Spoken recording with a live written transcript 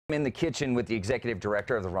I'm in the kitchen with the executive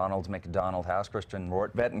director of the Ronald McDonald House, Kristen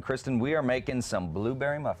Rortvet. And Kristen, we are making some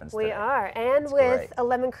blueberry muffins today. We are, and That's with great. a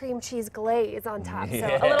lemon cream cheese glaze on top, Yes.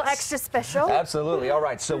 so a little extra special. Absolutely. All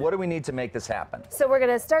right, so what do we need to make this happen? So we're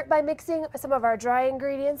going to start by mixing some of our dry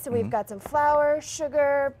ingredients. So we've got some flour,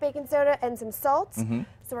 sugar, baking soda, and some salt. So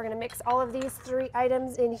we're going to mix all of these 3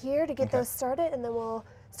 items in here to get those started, and then we'll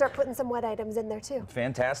start putting some wet items in there too.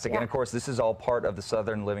 Fantastic. And of course, this is all part of the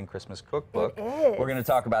Southern Living Christmas Cookbook. It is. We're going to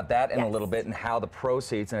talk about that in a little bit and how the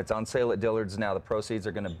proceeds, and it's on sale at Dillards now, the proceeds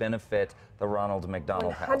are going to benefit the Ronald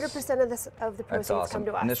McDonald House. 100% of the proceeds come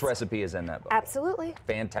to us. And this recipe is in that book. Absolutely.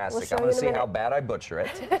 Fantastic. We'll I want to see how bad I butcher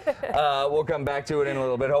it. We'll come back to it in a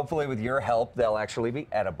little bit. Hopefully with your help, they'll actually be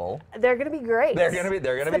edible. They're going to be great. They're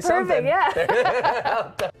going to be something.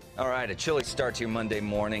 Yeah. All right, a chilly start to your Monday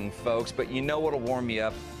morning, folks, but you know what'll warm you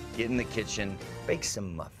up? Get in the kitchen, bake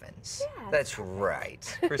some muffins. Yeah. That's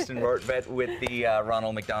right. Kristen Rortvet with the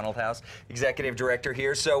Ronald McDonald House, executive director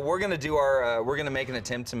here. So we're going to do our, we're going to make an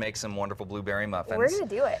attempt to make some wonderful blueberry muffins. We're going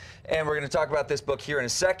to do it. And we're going to talk about this book here in a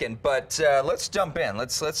second, but let's jump in.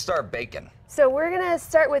 Let's start baking. So we're going to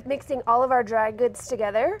start with mixing all of our dry goods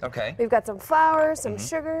together. Okay. We've got some flour, some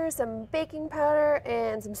sugar, some baking powder,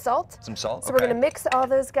 and some salt. Some salt, So we're going to mix all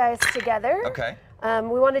those guys together. Okay.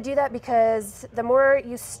 We want to do that because the more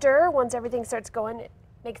you stir, once everything starts going, it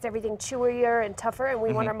makes everything chewier and tougher, and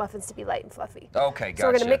we want our muffins to be light and fluffy. Okay, gotcha. So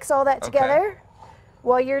we're going to mix all that together.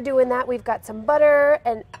 While you're doing that, we've got some butter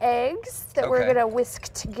and eggs that we're going to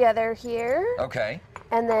whisk together here. Okay.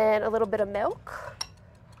 And then a little bit of milk.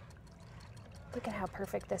 Look at how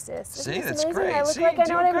perfect this is. See, Isn't this that's amazing? great. I look like I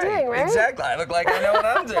know what I'm doing, right? Exactly. I look like I know what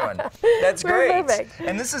I'm doing. That's We're great. perfect.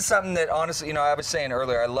 And this is something that, honestly, you know, I was saying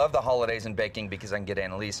earlier, I love the holidays and baking because I can get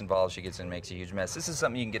Annalise involved. She gets in and makes a huge mess. This is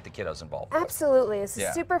something you can get the kiddos involved with. Absolutely.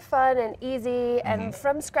 It's super fun and easy, and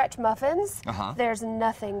from scratch muffins, there's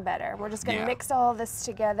nothing better. We're just going to mix all this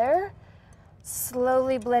together,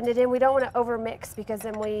 slowly blend it in. We don't want to overmix because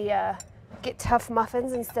then we get tough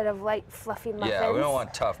muffins instead of light, fluffy muffins. Yeah, we don't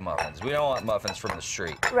want tough muffins. We don't want muffins from the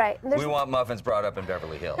street. Right. We want muffins brought up in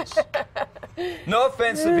Beverly Hills. No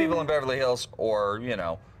offense to people in Beverly Hills or, you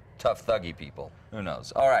know, tough thuggy people. Who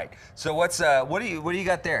knows? All right. So what do you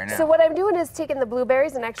got there now? So what I'm doing is taking the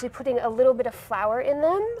blueberries and actually putting a little bit of flour in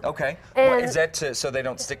them. Okay. And Is that so they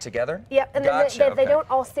don't stick together? Yep, and gotcha. then they don't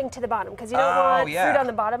all sink to the bottom because you don't want fruit on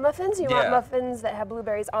the bottom muffins. You want muffins that have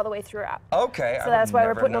blueberries all the way throughout. Okay. So that's why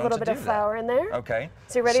we're putting a little bit of flour in there. Okay.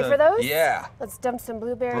 So you ready for those? Yeah. Let's dump some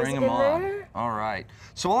blueberries Bring in them on. there. All right.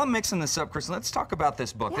 So while I'm mixing this up, Kristen, let's talk about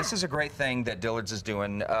this book. This is a great thing that Dillards is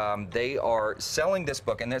doing. They are selling this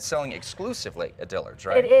book, and they're selling exclusively at Dillards,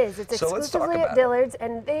 right? It is. It's so exclusively at Dillards,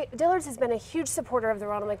 and Dillards has been a huge supporter of the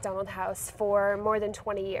Ronald McDonald House for more than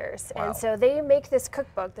 20 years. Wow. And so they make this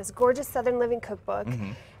cookbook, this gorgeous Southern Living cookbook,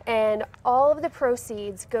 and all of the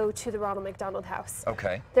proceeds go to the Ronald McDonald House.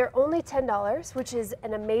 Okay. They're only $10, which is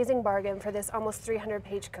an amazing bargain for this almost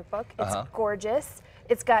 300-page cookbook. It's gorgeous.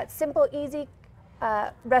 It's got simple, easy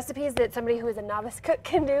recipes that somebody who is a novice cook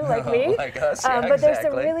can do, like me. Like us, but there's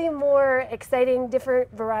some really more exciting,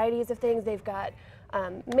 different varieties of things. They've got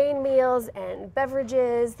main meals and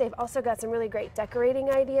beverages. They've also got some really great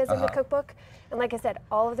decorating ideas in the cookbook. And like I said,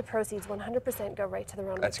 all of the proceeds 100% go right to the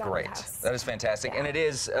Ronald McDonald House. That's great. That is fantastic. And it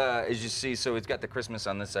is, as you see, so it's got the Christmas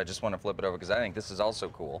on this side. I just want to flip it over because I think this is also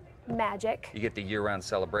cool. Magic. You get the year-round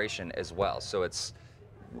celebration as well. So it's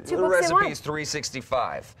Two the books in one. recipes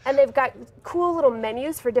 365. And they've got cool little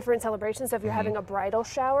menus for different celebrations. So if you're having a bridal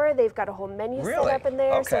shower, they've got a whole menu set up in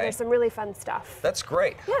there. So there's some really fun stuff. That's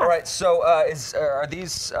great. Yeah. All right, so are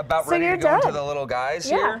these about ready to go into the little guys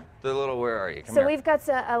here? The little, where are you? Come here. We've got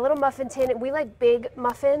a little muffin tin. We like big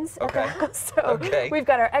muffins at the house. So we've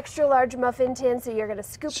got our extra large muffin tin, so you're going to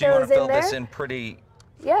scoop those in there. So you want to fill this in pretty...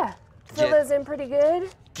 Yeah, fill those in pretty good.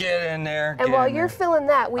 Get in there. And while you're filling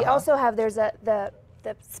that, we also have,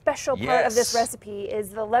 the special part of this recipe is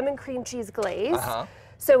the lemon cream cheese glaze.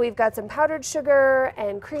 So we've got some powdered sugar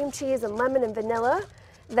and cream cheese and lemon and vanilla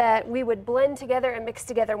that we would blend together and mix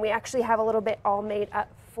together, and we actually have a little bit all made up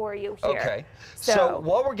for you here. Okay. So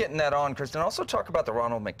while we're getting that on, Kristen, also talk about the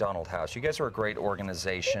Ronald McDonald House. You guys are a great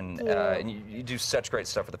organization, and you do such great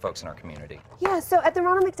stuff for the folks in our community. Yeah, so at the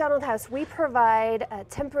Ronald McDonald House, we provide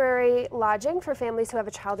temporary lodging for families who have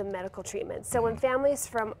a child in medical treatment. So when families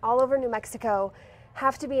from all over New Mexico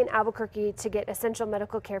have to be in Albuquerque to get essential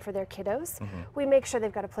medical care for their kiddos, we make sure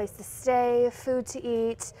they've got a place to stay, food to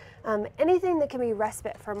eat, anything that can be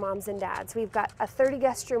respite for moms and dads. We've got a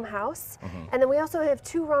 30-guest room house, and then we also have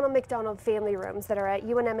 2 Ronald McDonald family rooms that are at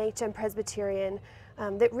UNMH and Presbyterian,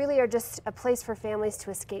 that really are just a place for families to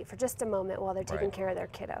escape for just a moment while they're taking Right. care of their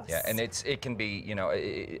kiddos. Yeah, and it can be, you know,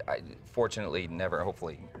 fortunately never,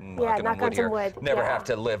 hopefully, Yeah, knocking knock on wood on some here, wood. never Yeah. have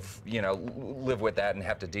to live, you know, live with that and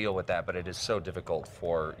have to deal with that. But it is so difficult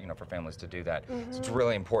for, you know, for families to do that. So it's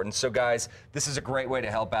really important. So guys, this is a great way to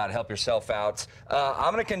help out, help yourself out.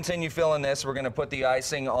 I'm going to continue filling this. We're going to put the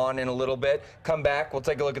icing on in a little bit. Come back, we'll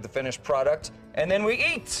take a look at the finished product, and then we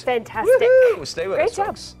eat. Fantastic. Woohoo! Stay with Great us, job.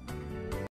 folks.